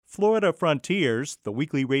Florida Frontiers, the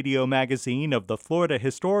weekly radio magazine of the Florida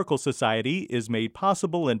Historical Society, is made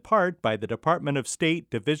possible in part by the Department of State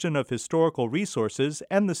Division of Historical Resources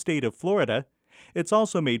and the state of Florida. It's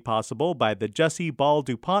also made possible by the Jesse Ball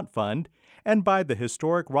DuPont Fund and by the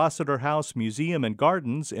historic Rossiter House Museum and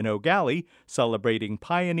Gardens in Eau Gallie, celebrating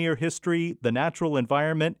pioneer history, the natural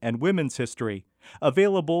environment, and women's history.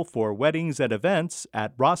 Available for weddings and events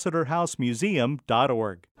at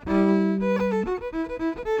rossiterhousemuseum.org.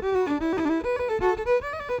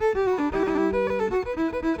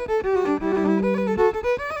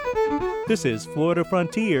 This is Florida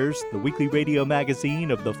Frontiers, the weekly radio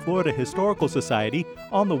magazine of the Florida Historical Society,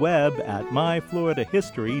 on the web at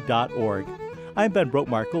myfloridahistory.org. I'm Ben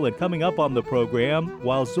Brotemarkle, and coming up on the program,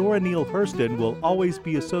 while Zora Neale Hurston will always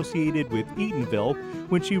be associated with Eatonville,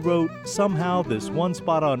 when she wrote, "Somehow this one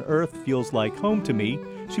spot on earth feels like home to me,"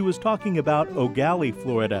 she was talking about Eau Gallie,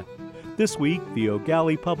 Florida. This week, the Eau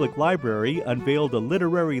Gallie Public Library unveiled a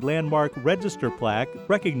literary landmark register plaque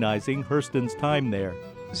recognizing Hurston's time there.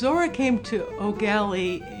 Zora came to Eau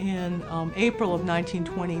Gallie in April of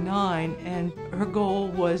 1929, and her goal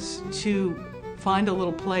was to find a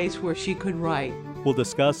little place where she could write. We'll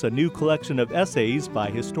discuss a new collection of essays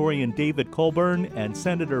by historian David Colburn and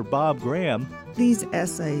Senator Bob Graham. These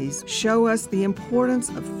essays show us the importance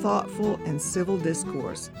of thoughtful and civil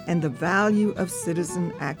discourse and the value of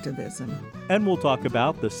citizen activism. And we'll talk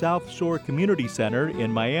about the South Shore Community Center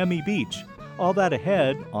in Miami Beach. All that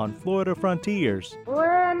ahead on Florida Frontiers.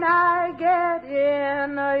 When I get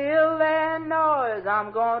in Illinois,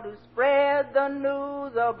 I'm going to spread the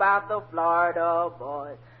news about the Florida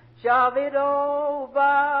boys. Shove it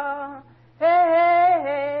over. Hey,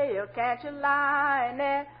 hey, can't you line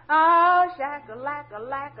it? Oh,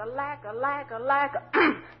 shack-a-lack-a-lack-a-lack-a-lack-a-lack.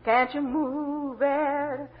 Can't you move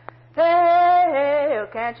it? Hey,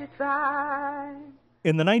 can't you try?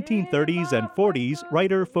 In the 1930s and 40s,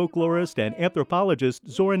 writer, folklorist, and anthropologist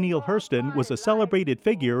Zora Neale Hurston was a celebrated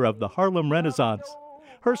figure of the Harlem Renaissance.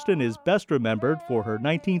 Hurston is best remembered for her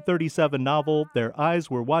 1937 novel, Their Eyes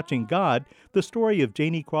Were Watching God, the story of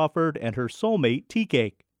Janie Crawford and her soulmate, Tea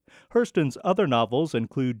Cake. Hurston's other novels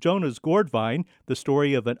include Jonah's Gourdvine, the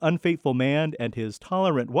story of an unfaithful man and his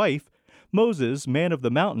tolerant wife, Moses, Man of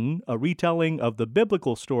the Mountain, a retelling of the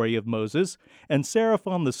biblical story of Moses, and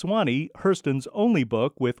Seraphon the Swanee, Hurston's only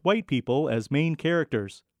book with white people as main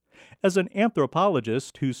characters. As an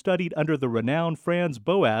anthropologist who studied under the renowned Franz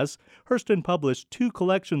Boas, Hurston published 2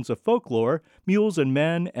 collections of folklore, Mules and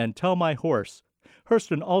Men and Tell My Horse.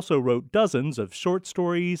 Hurston also wrote dozens of short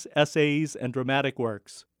stories, essays, and dramatic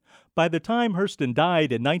works. By the time Hurston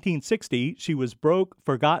died in 1960, she was broke,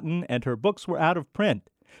 forgotten, and her books were out of print.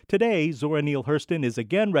 Today, Zora Neale Hurston is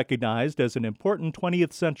again recognized as an important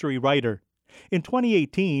 20th century writer. In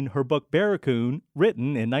 2018, her book Barracoon,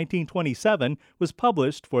 written in 1927, was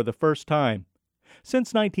published for the first time.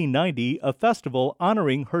 Since 1990, a festival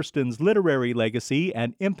honoring Hurston's literary legacy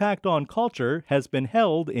and impact on culture has been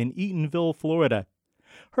held in Eatonville, Florida.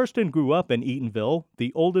 Hurston grew up in Eatonville,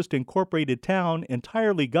 the oldest incorporated town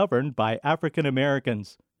entirely governed by African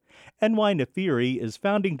Americans. N.Y. Nefiri is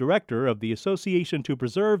founding director of the Association to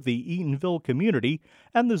Preserve the Eatonville Community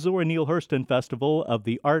and the Zora Neale Hurston Festival of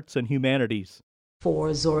the Arts and Humanities.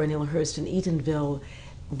 For Zora Neale Hurston, Eatonville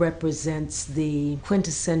represents the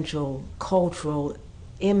quintessential cultural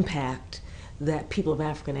impact that people of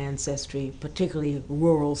African ancestry, particularly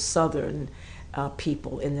rural southern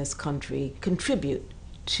people in this country, contribute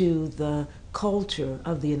to the culture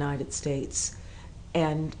of the United States.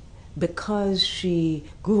 And because she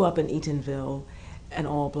grew up in Eatonville, an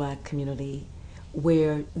all-black community,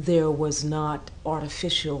 where there was not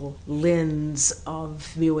artificial lens of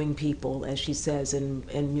viewing people, as she says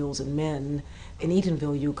in Mules and Men, in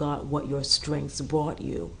Eatonville you got what your strengths brought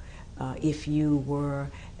you. If you were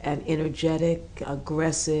an energetic,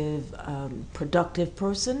 aggressive, productive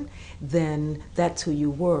person, then that's who you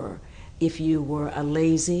were. If you were a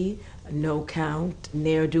lazy, no count,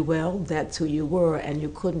 ne'er-do-well, that's who you were, and you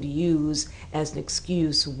couldn't use as an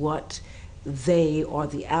excuse what they or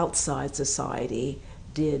the outside society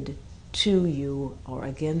did to you or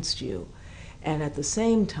against you. And at the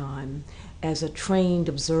same time, as a trained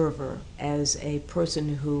observer, as a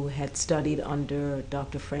person who had studied under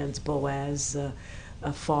Dr. Franz Boas, a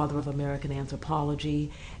father of American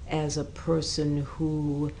anthropology, as a person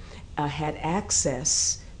who had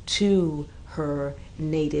access to her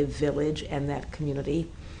native village and that community,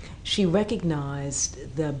 she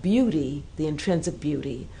recognized the beauty, the intrinsic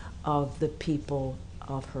beauty of the people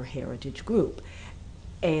of her heritage group,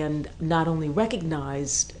 and not only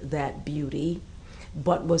recognized that beauty,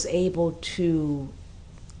 but was able to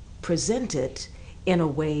present it in a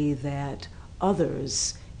way that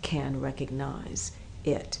others can recognize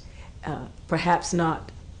it. Perhaps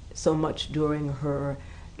not so much during her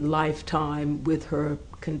lifetime with her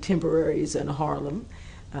contemporaries in Harlem,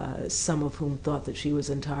 some of whom thought that she was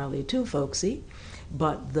entirely too folksy,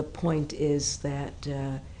 but the point is that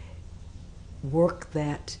work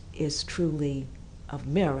that is truly of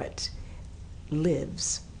merit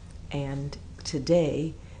lives. And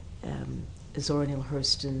today, Zora Neale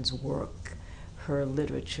Hurston's work, her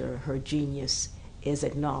literature, her genius is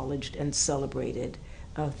acknowledged and celebrated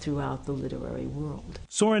throughout the literary world.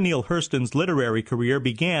 Zora Neale Hurston's literary career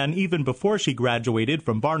began even before she graduated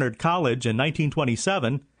from Barnard College in 1927.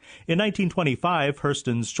 In 1925,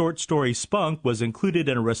 Hurston's short story Spunk was included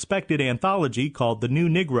in a respected anthology called The New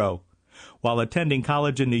Negro. While attending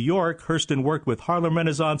college in New York, Hurston worked with Harlem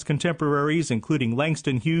Renaissance contemporaries including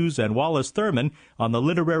Langston Hughes and Wallace Thurman on the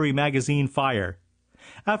literary magazine Fire.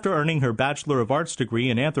 After earning her Bachelor of Arts degree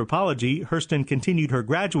in anthropology, Hurston continued her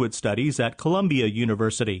graduate studies at Columbia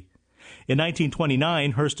University. In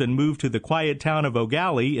 1929, Hurston moved to the quiet town of Eau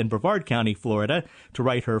Gallie in Brevard County, Florida, to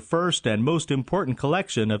write her first and most important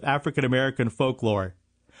collection of African-American folklore.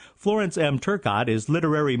 Florence M. Turcott is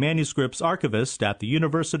literary manuscripts archivist at the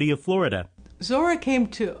University of Florida. Zora came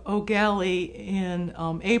to Eau Gallie in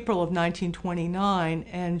April of 1929,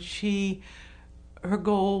 and her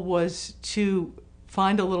goal was to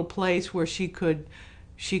find a little place where she could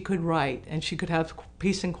write and she could have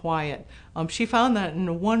peace and quiet. She found that in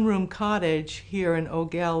a one-room cottage here in Eau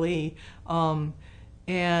Gallie,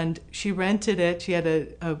 and she rented it. She had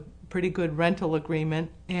a pretty good rental agreement,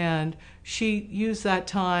 and she used that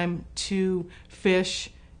time to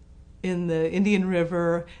fish in the Indian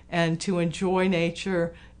River and to enjoy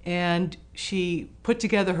nature, and she put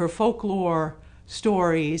together her folklore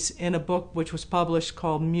stories in a book which was published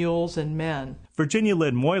called Mules and Men. Virginia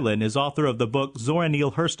Lynn Moylan is author of the book Zora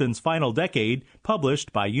Neale Hurston's Final Decade,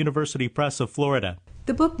 published by University Press of Florida.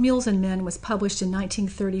 The book Mules and Men was published in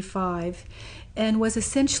 1935 and was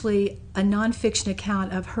essentially a nonfiction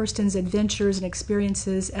account of Hurston's adventures and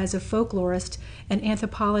experiences as a folklorist and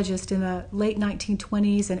anthropologist in the late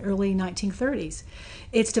 1920s and early 1930s.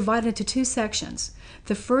 It's divided into two sections.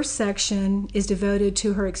 The first section is devoted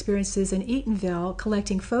to her experiences in Eatonville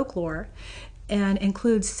collecting folklore and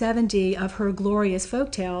includes 70 of her glorious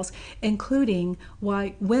folktales, including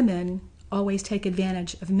why women always take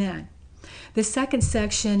advantage of men. The second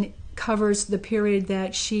section covers the period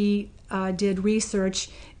that she did research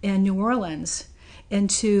in New Orleans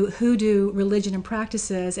into hoodoo religion and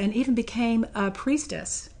practices, and even became a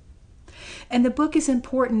priestess. And the book is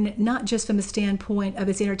important not just from the standpoint of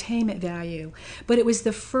its entertainment value, but it was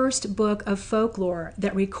the first book of folklore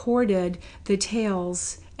that recorded the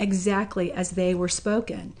tales exactly as they were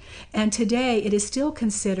spoken. And today it is still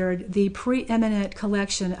considered the preeminent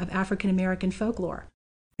collection of African American folklore.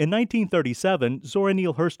 In 1937, Zora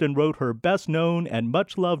Neale Hurston wrote her best-known and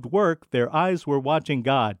much-loved work, Their Eyes Were Watching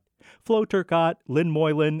God. Flo Turcott, Lynn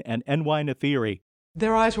Moylan, and N.Y. Nathiri.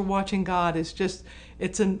 Their Eyes Were Watching God is just,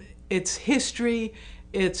 it's history,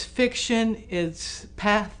 it's fiction, it's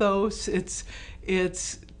pathos, it's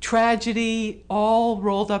tragedy, all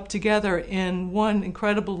rolled up together in one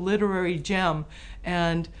incredible literary gem.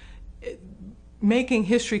 And making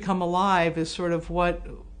history come alive is sort of what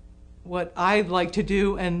I'd like to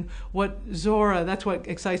do, and what Zora, that's what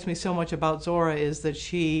excites me so much about Zora, is that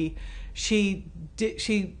she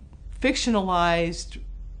fictionalized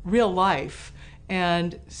real life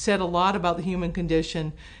and said a lot about the human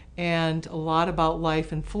condition and a lot about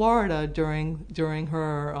life in Florida during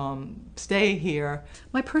her stay here.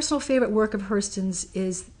 My personal favorite work of Hurston's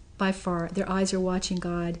is by far Their Eyes Are Watching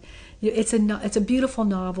God. It's a beautiful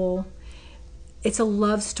novel. It's a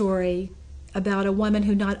love story about a woman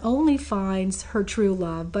who not only finds her true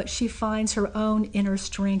love, but she finds her own inner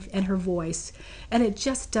strength and her voice. And it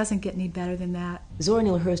just doesn't get any better than that. Zora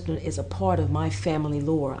Neale Hurston is a part of my family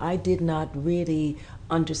lore. I did not really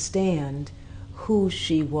understand who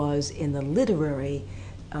she was in the literary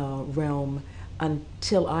realm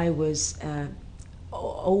until I was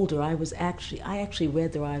older. I actually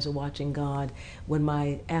read Their Eyes Are Watching God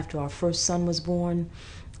after our first son was born.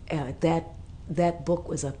 That book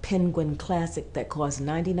was a Penguin classic that cost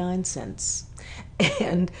 99 cents.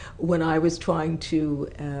 And when I was trying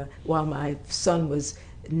to, while my son was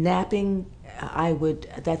napping,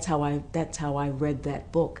 that's how I read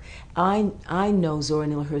that book. I know Zora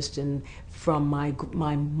Neale Hurston from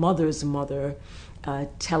my mother's mother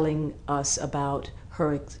telling us about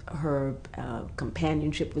her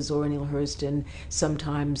companionship with Zora Neale Hurston,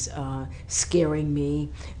 sometimes scaring me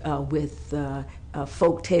with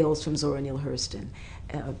folk tales from Zora Neale Hurston.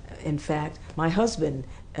 In fact, my husband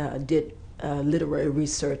did literary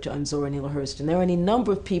research on Zora Neale Hurston. There are any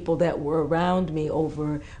number of people that were around me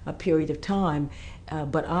over a period of time,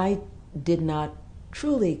 but I did not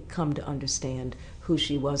truly come to understand who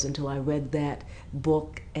she was until I read that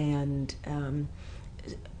book, and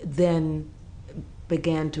then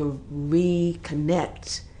began to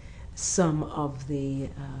reconnect some of the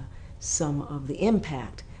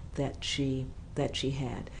impact that she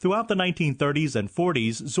had. Throughout the 1930s and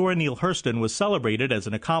 40s, Zora Neale Hurston was celebrated as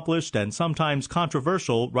an accomplished and sometimes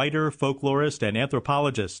controversial writer, folklorist, and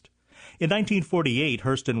anthropologist. In 1948,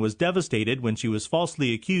 Hurston was devastated when she was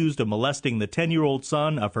falsely accused of molesting the 10-year-old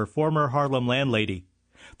son of her former Harlem landlady.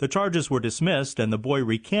 The charges were dismissed and the boy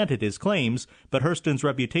recanted his claims, but Hurston's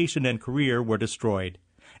reputation and career were destroyed.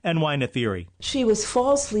 N.Y. Nathiri. She was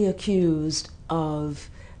falsely accused of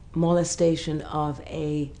molestation of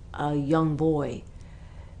a young boy.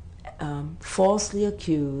 Falsely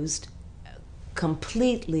accused,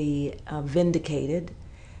 completely vindicated,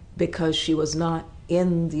 because she was not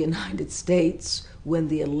in the United States when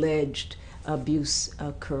the alleged abuse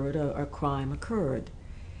occurred or crime occurred.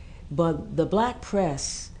 But the black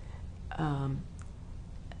press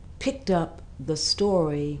picked up the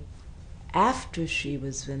story after she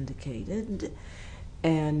was vindicated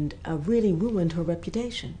and really ruined her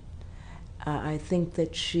reputation. I think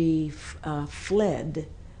that she fled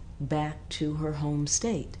back to her home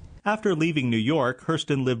state. After leaving New York,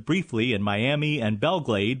 Hurston lived briefly in Miami and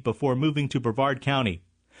Belglade before moving to Brevard County.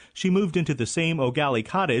 She moved into the same O'Galley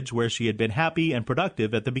cottage where she had been happy and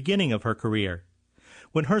productive at the beginning of her career.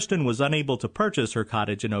 When Hurston was unable to purchase her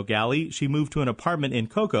cottage in O'Galley, she moved to an apartment in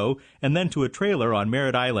Cocoa and then to a trailer on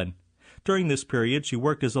Merritt Island. During this period, she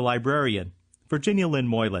worked as a librarian. Virginia Lynn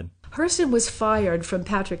Moylan. Hurston was fired from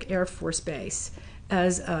Patrick Air Force Base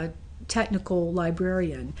as a technical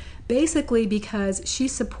librarian, basically because she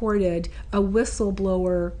supported a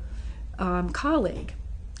whistleblower colleague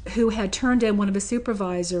who had turned in one of his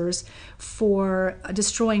supervisors for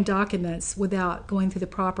destroying documents without going through the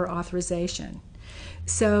proper authorization.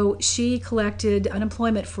 So she collected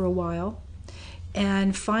unemployment for a while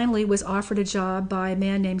and finally was offered a job by a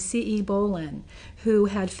man named C.E. Bolin, who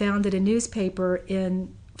had founded a newspaper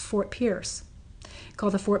in Fort Pierce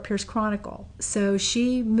called the Fort Pierce Chronicle. So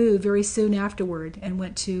she moved very soon afterward and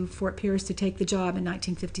went to Fort Pierce to take the job in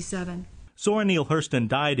 1957. Zora Neale Hurston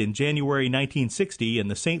died in January 1960 in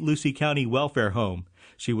the St. Lucie County Welfare Home.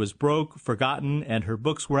 She was broke, forgotten, and her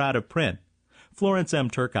books were out of print. Florence M.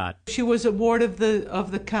 Turcott. She was a ward of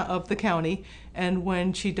the county, and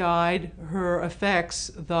when she died, her effects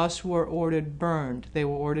thus were ordered burned. They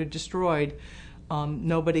were ordered destroyed.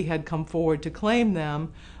 Nobody had come forward to claim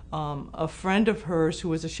them. A friend of hers, who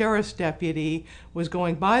was a sheriff's deputy, was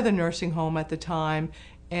going by the nursing home at the time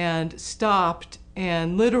and stopped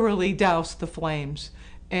and literally doused the flames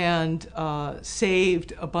and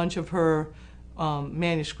saved a bunch of her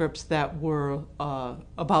manuscripts that were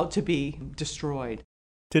about to be destroyed.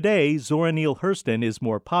 Today, Zora Neale Hurston is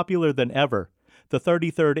more popular than ever. The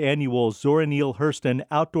 33rd annual Zora Neale Hurston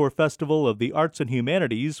Outdoor Festival of the Arts and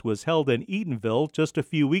Humanities was held in Eatonville just a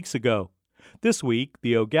few weeks ago. This week,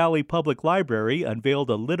 the O'Galley Public Library unveiled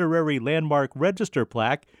a literary landmark register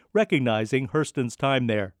plaque recognizing Hurston's time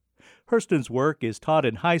there. Hurston's work is taught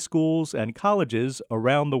in high schools and colleges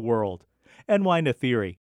around the world. N.Y.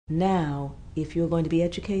 Nathiri. Now, if you're going to be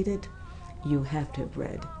educated, you have to have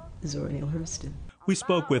read Zora Neale Hurston. We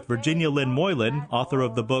spoke with Virginia Lynn Moylan, author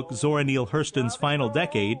of the book Zora Neale Hurston's Final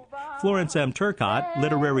Decade, Florence M. Turcott,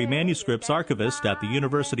 literary manuscripts archivist at the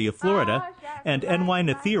University of Florida, and N.Y.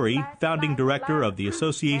 Nathiri, founding director of the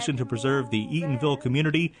Association to Preserve the Eatonville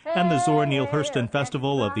Community and the Zora Neale Hurston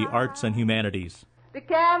Festival of the Arts and Humanities. The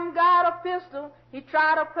captain got a pistol, he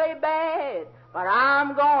tried to play bad, but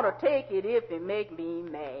I'm gonna take it if it make me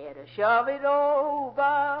mad. Shove it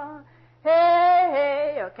over, hey,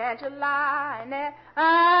 hey, can't you lie now?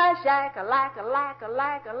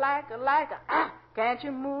 Shaka-lacka-lacka-lacka-lacka-lacka-lacka, can't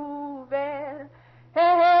you move it?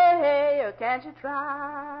 Hey, hey, hey, can't you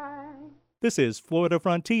try? This is Florida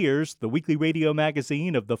Frontiers, the weekly radio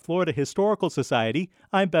magazine of the Florida Historical Society.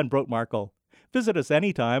 I'm Ben Brotmarkle. Visit us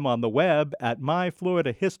anytime on the web at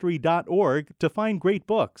myfloridahistory.org to find great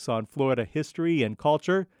books on Florida history and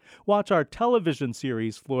culture, watch our television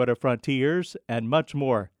series Florida Frontiers, and much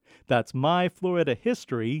more. That's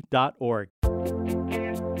myfloridahistory.org.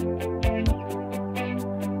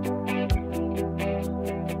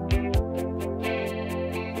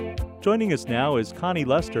 Joining us now is Connie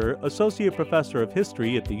Lester, Associate Professor of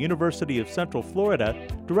History at the University of Central Florida,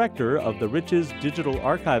 Director of the Riches Digital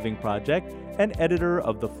Archiving Project, and editor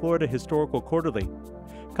of the Florida Historical Quarterly.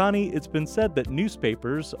 Connie, it's been said that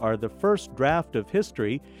newspapers are the first draft of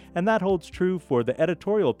history, and that holds true for the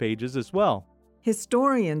editorial pages as well.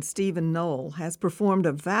 Historian Stephen Noel has performed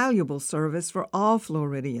a valuable service for all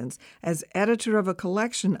Floridians as editor of a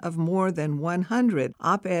collection of more than 100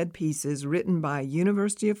 op-ed pieces written by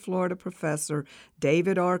University of Florida professor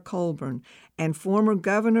David R. Colburn and former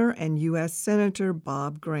Governor and U.S. Senator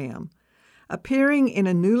Bob Graham. Appearing in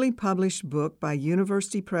a newly published book by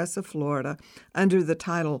University Press of Florida under the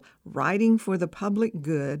title Writing for the Public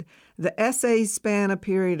Good, the essays span a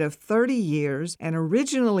period of 30 years and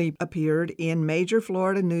originally appeared in major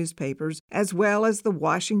Florida newspapers as well as the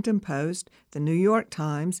Washington Post, the New York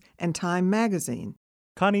Times, and Time magazine.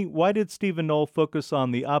 Connie, why did Stephen Noel focus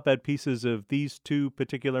on the op-ed pieces of these two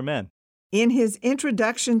particular men? In his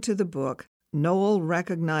introduction to the book, Noel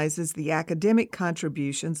recognizes the academic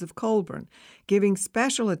contributions of Colburn, giving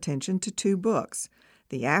special attention to two books,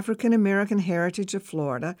 The African American Heritage of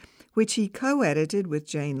Florida, which he co-edited with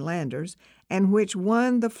Jane Landers, and which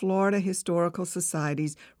won the Florida Historical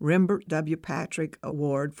Society's Rembert W. Patrick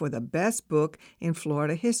Award for the best book in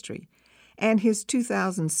Florida history, and his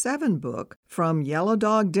 2007 book, From Yellow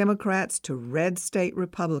Dog Democrats to Red State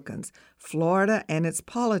Republicans, Florida and Its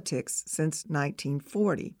Politics Since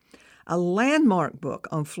 1940, a landmark book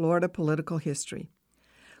on Florida political history.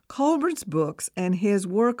 Colburn's books and his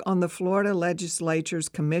work on the Florida Legislature's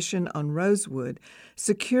Commission on Rosewood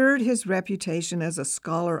secured his reputation as a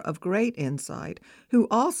scholar of great insight who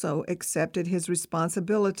also accepted his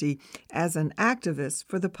responsibility as an activist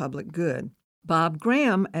for the public good. Bob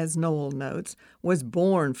Graham, as Noel notes, was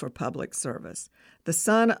born for public service. The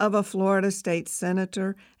son of a Florida state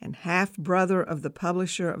senator and half-brother of the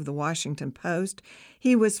publisher of the Washington Post,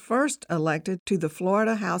 he was first elected to the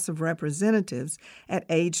Florida House of Representatives at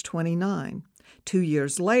age 29. 2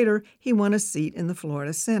 years later, he won a seat in the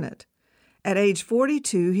Florida Senate. At age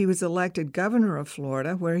 42, he was elected governor of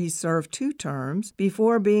Florida, where he served 2 terms,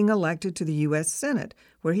 before being elected to the U.S. Senate,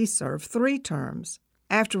 where he served 3 terms.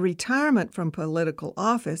 After retirement from political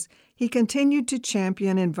office, he continued to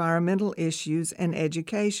champion environmental issues and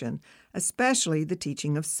education, especially the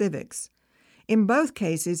teaching of civics. In both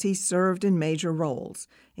cases, he served in major roles.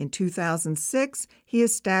 In 2006, he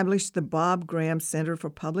established the Bob Graham Center for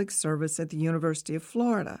Public Service at the University of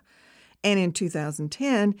Florida. And in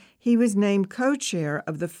 2010, he was named co-chair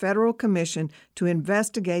of the Federal Commission to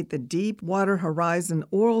investigate the Deepwater Horizon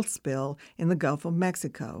oil spill in the Gulf of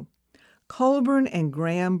Mexico. Colburn and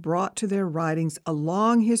Graham brought to their writings a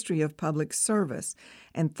long history of public service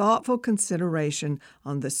and thoughtful consideration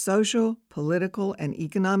on the social, political, and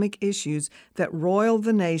economic issues that roiled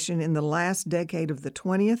the nation in the last decade of the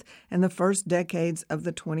 20th and the first decades of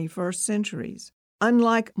the 21st centuries.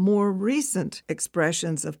 Unlike more recent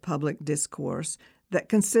expressions of public discourse that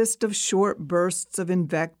consist of short bursts of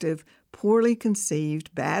invective, poorly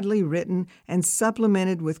conceived, badly written, and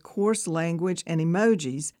supplemented with coarse language and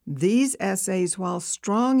emojis, these essays, while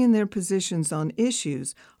strong in their positions on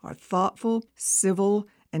issues, are thoughtful, civil,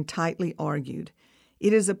 and tightly argued.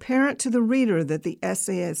 It is apparent to the reader that the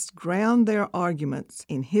essayists ground their arguments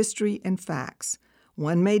in history and facts.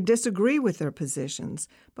 One may disagree with their positions,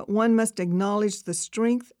 but one must acknowledge the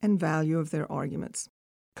strength and value of their arguments.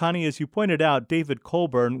 Connie, as you pointed out, David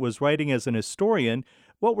Colburn was writing as an historian.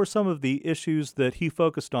 What were some of the issues that he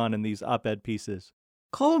focused on in these op-ed pieces?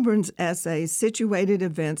 Colburn's essays situated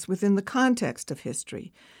events within the context of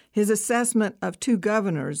history. His assessment of 2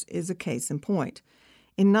 governors is a case in point.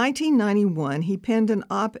 In 1991, he penned an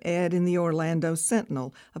op-ed in the Orlando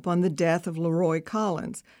Sentinel upon the death of Leroy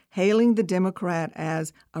Collins, hailing the Democrat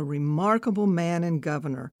as a remarkable man and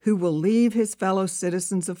governor who will leave his fellow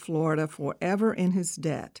citizens of Florida forever in his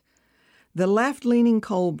debt. The left-leaning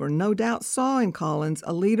Colburn no doubt saw in Collins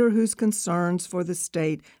a leader whose concerns for the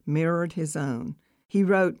state mirrored his own. He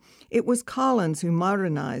wrote, "It was Collins who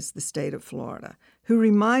modernized the state of Florida, who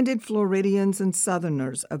reminded Floridians and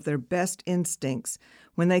Southerners of their best instincts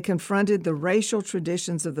when they confronted the racial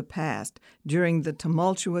traditions of the past during the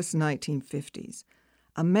tumultuous 1950s.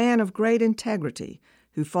 A man of great integrity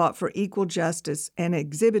who fought for equal justice and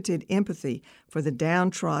exhibited empathy for the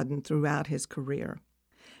downtrodden throughout his career."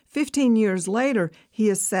 15 years later, he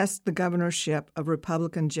assessed the governorship of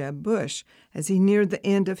Republican Jeb Bush as he neared the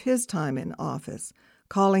end of his time in office,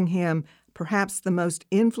 calling him perhaps the most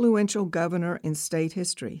influential governor in state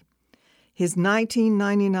history. His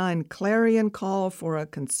 1999 clarion call for a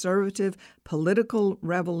conservative political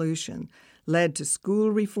revolution led to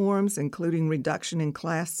school reforms, including reduction in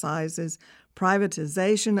class sizes,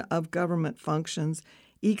 privatization of government functions,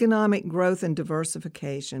 economic growth and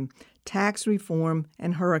diversification, tax reform,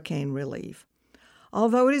 and hurricane relief.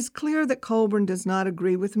 Although it is clear that Colburn does not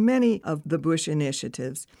agree with many of the Bush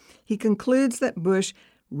initiatives, he concludes that Bush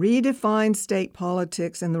redefined state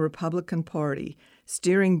politics and the Republican Party,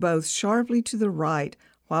 steering both sharply to the right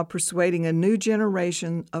while persuading a new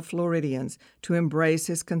generation of Floridians to embrace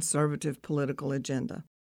his conservative political agenda.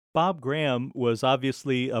 Bob Graham was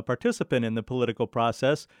obviously a participant in the political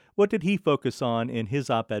process. What did he focus on in his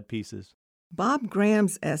op-ed pieces? Bob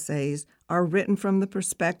Graham's essays are written from the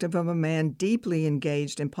perspective of a man deeply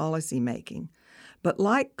engaged in policymaking. But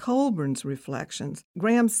like Colburn's reflections,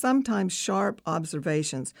 Graham's sometimes sharp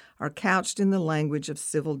observations are couched in the language of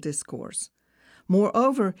civil discourse.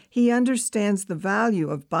 Moreover, he understands the value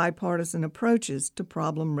of bipartisan approaches to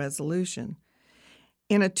problem resolution.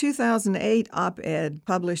 In a 2008 op-ed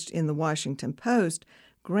published in the Washington Post,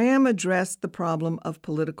 Graham addressed the problem of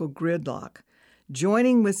political gridlock.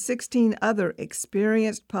 Joining with 16 other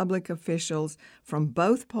experienced public officials from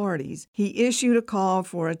both parties, he issued a call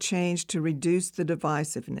for a change to reduce the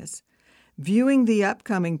divisiveness. Viewing the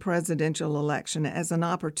upcoming presidential election as an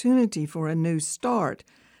opportunity for a new start,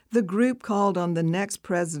 the group called on the next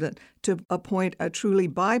president to appoint a truly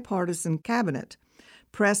bipartisan cabinet,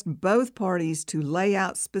 pressed both parties to lay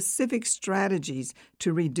out specific strategies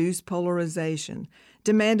to reduce polarization,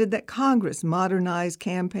 demanded that Congress modernize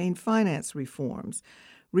campaign finance reforms,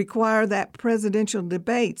 require that presidential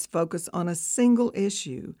debates focus on a single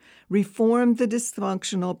issue, reform the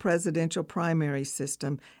dysfunctional presidential primary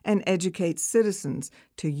system, and educate citizens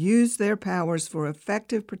to use their powers for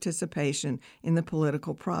effective participation in the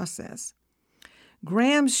political process.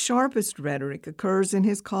 Graham's sharpest rhetoric occurs in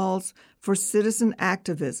his calls for citizen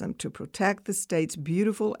activism to protect the state's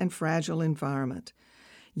beautiful and fragile environment.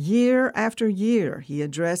 Year after year, he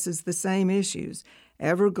addresses the same issues: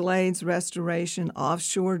 Everglades restoration,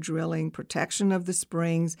 offshore drilling, protection of the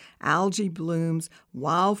springs, algae blooms,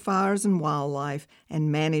 wildfires and wildlife,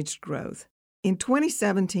 and managed growth. In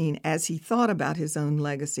 2017, as he thought about his own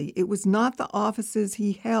legacy, it was not the offices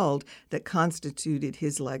he held that constituted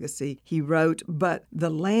his legacy, he wrote, but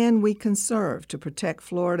the land we conserve to protect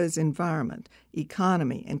Florida's environment,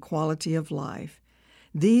 economy, and quality of life.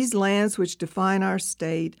 These lands which define our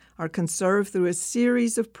state are conserved through a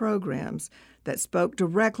series of programs that spoke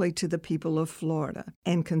directly to the people of Florida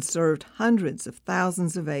and conserved hundreds of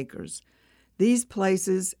thousands of acres. These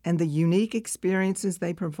places and the unique experiences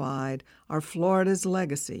they provide are Florida's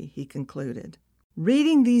legacy, he concluded.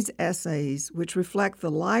 Reading these essays, which reflect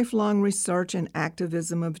the lifelong research and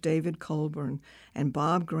activism of David Colburn and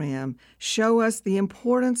Bob Graham, show us the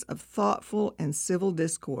importance of thoughtful and civil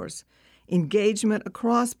discourse, engagement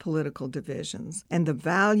across political divisions, and the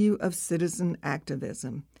value of citizen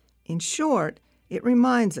activism. In short, it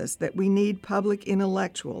reminds us that we need public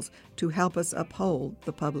intellectuals to help us uphold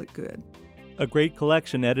the public good. A great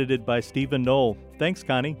collection edited by Stephen Knoll. Thanks,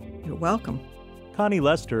 Connie. You're welcome. Connie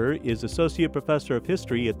Lester is Associate Professor of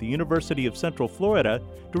History at the University of Central Florida,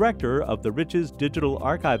 Director of the Riches Digital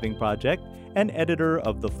Archiving Project, and editor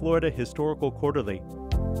of the Florida Historical Quarterly.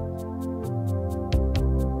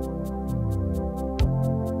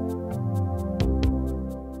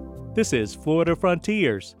 This is Florida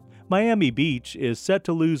Frontiers. Miami Beach is set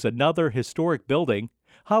to lose another historic building.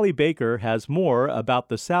 Holly Baker has more about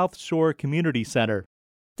the South Shore Community Center.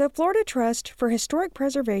 The Florida Trust for Historic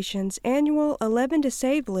Preservation's annual 11 to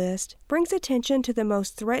Save list brings attention to the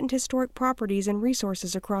most threatened historic properties and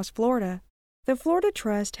resources across Florida. The Florida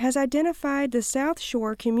Trust has identified the South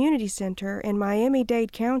Shore Community Center in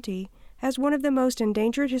Miami-Dade County as one of the most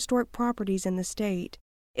endangered historic properties in the state.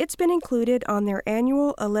 It's been included on their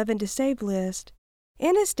annual 11 to Save list.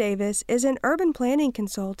 Ennis Davis is an urban planning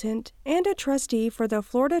consultant and a trustee for the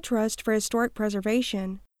Florida Trust for Historic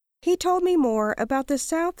Preservation. He told me more about the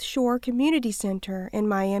South Shore Community Center in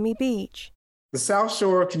Miami Beach. The South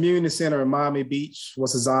Shore Community Center in Miami Beach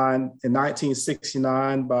was designed in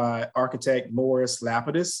 1969 by architect Morris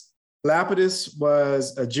Lapidus. Lapidus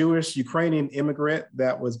was a Jewish Ukrainian immigrant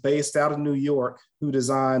that was based out of New York who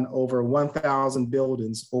designed over 1,000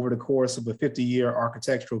 buildings over the course of a 50-year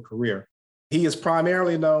architectural career. He is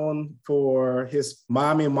primarily known for his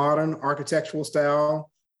Miami modern architectural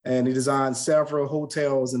style, and he designed several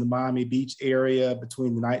hotels in the Miami Beach area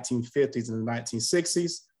between the 1950s and the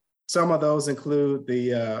 1960s. Some of those include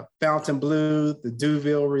the Fontainebleau, the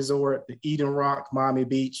Duville Resort, the Eden Rock, Miami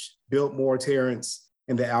Beach, Biltmore Terrace,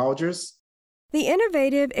 and the Algiers. The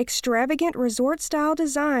innovative, extravagant resort-style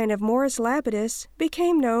design of Morris Lapidus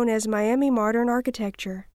became known as Miami Modern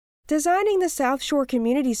Architecture. Designing the South Shore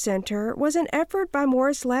Community Center was an effort by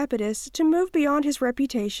Morris Lapidus to move beyond his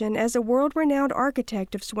reputation as a world-renowned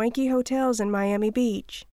architect of swanky hotels in Miami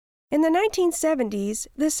Beach. In the 1970s,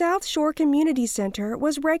 the South Shore Community Center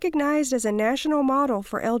was recognized as a national model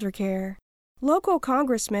for elder care. Local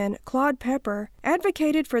Congressman Claude Pepper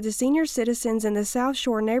advocated for the senior citizens in the South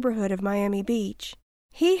Shore neighborhood of Miami Beach.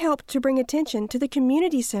 He helped to bring attention to the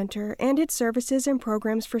community center and its services and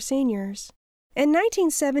programs for seniors. In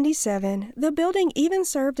 1977, the building even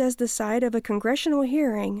served as the site of a congressional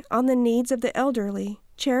hearing on the needs of the elderly,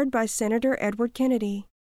 chaired by Senator Edward Kennedy.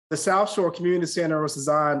 The South Shore Community Center was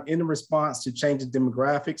designed in response to changing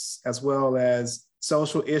demographics as well as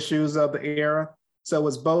social issues of the era. So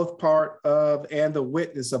it's both part of and the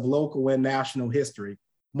witness of local and national history.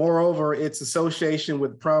 Moreover, its association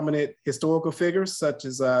with prominent historical figures such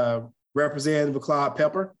as Representative Claude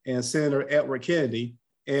Pepper and Senator Edward Kennedy,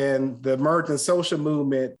 and the emerging social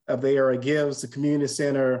movement of the era gives the community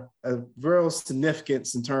center a real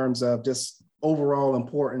significance in terms of just overall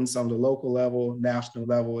importance on the local level, national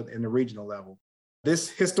level, and the regional level. This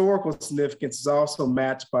historical significance is also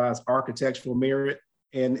matched by its architectural merit,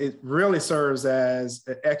 and it really serves as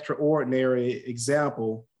an extraordinary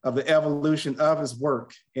example of the evolution of his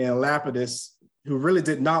work. And Lapidus, who really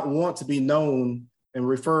did not want to be known and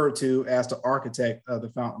referred to as the architect of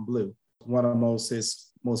the Fontainebleau, one of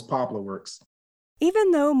his most popular works.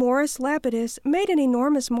 Even though Morris Lapidus made an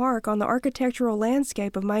enormous mark on the architectural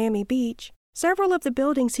landscape of Miami Beach, several of the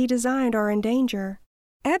buildings he designed are in danger.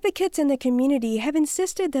 Advocates in the community have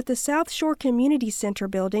insisted that the South Shore Community Center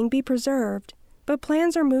building be preserved, but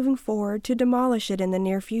plans are moving forward to demolish it in the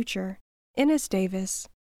near future. Ennis Davis.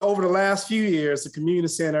 Over the last few years, the community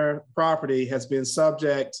center property has been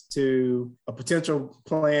subject to a potential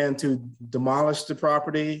plan to demolish the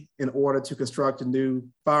property in order to construct a new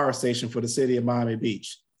fire station for the city of Miami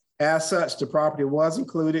Beach. As such, the property was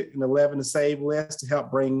included in the 11 to Save list to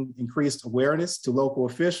help bring increased awareness to local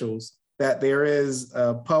officials that there is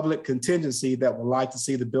a public contingency that would like to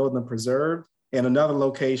see the building preserved and another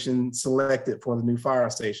location selected for the new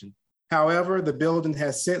fire station. However, the building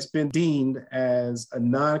has since been deemed as a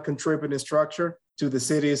non-contributing structure to the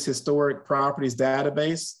city's historic properties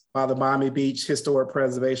database by the Miami Beach Historic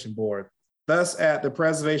Preservation Board. Thus, at the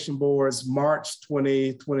Preservation Board's March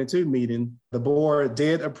 2022 meeting, the board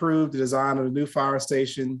did approve the design of the new fire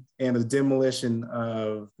station and the demolition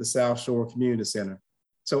of the South Shore Community Center.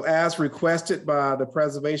 So as requested by the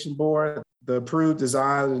Preservation Board, the approved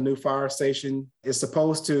design of the new fire station is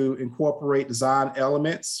supposed to incorporate design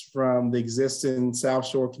elements from the existing South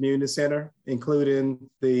Shore Community Center, including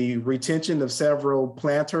the retention of several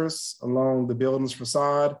planters along the building's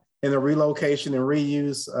facade and the relocation and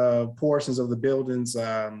reuse of portions of the building's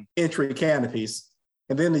entry canopies,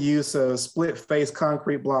 and then the use of split-face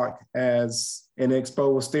concrete block as an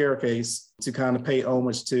exposed staircase to kind of pay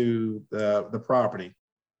homage to the property.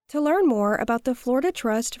 To learn more about the Florida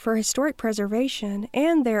Trust for Historic Preservation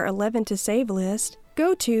and their 11 to Save list,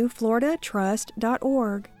 go to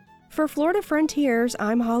floridatrust.org. For Florida Frontiers,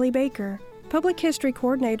 I'm Holly Baker, Public History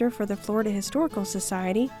Coordinator for the Florida Historical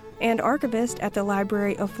Society and Archivist at the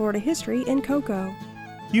Library of Florida History in Cocoa.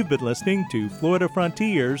 You've been listening to Florida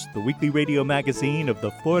Frontiers, the weekly radio magazine of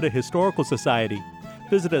the Florida Historical Society.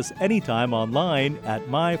 Visit us anytime online at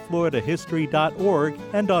myfloridahistory.org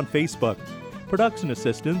and on Facebook. Production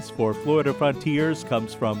assistance for Florida Frontiers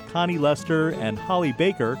comes from Connie Lester and Holly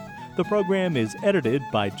Baker. The program is edited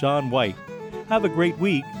by John White. Have a great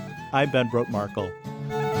week. I'm Ben Brotemarkle.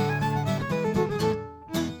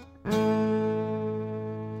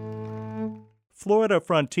 Florida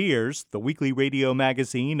Frontiers, the weekly radio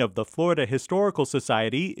magazine of the Florida Historical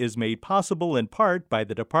Society, is made possible in part by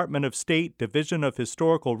the Department of State Division of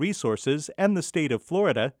Historical Resources and the state of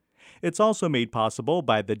Florida. It's also made possible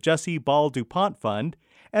by the Jessie Ball DuPont Fund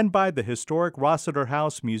and by the historic Rossiter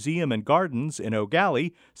House Museum and Gardens in Eau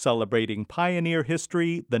Gallie, celebrating pioneer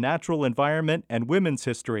history, the natural environment, and women's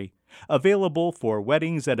history. Available for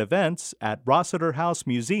weddings and events at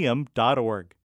rossiterhousemuseum.org.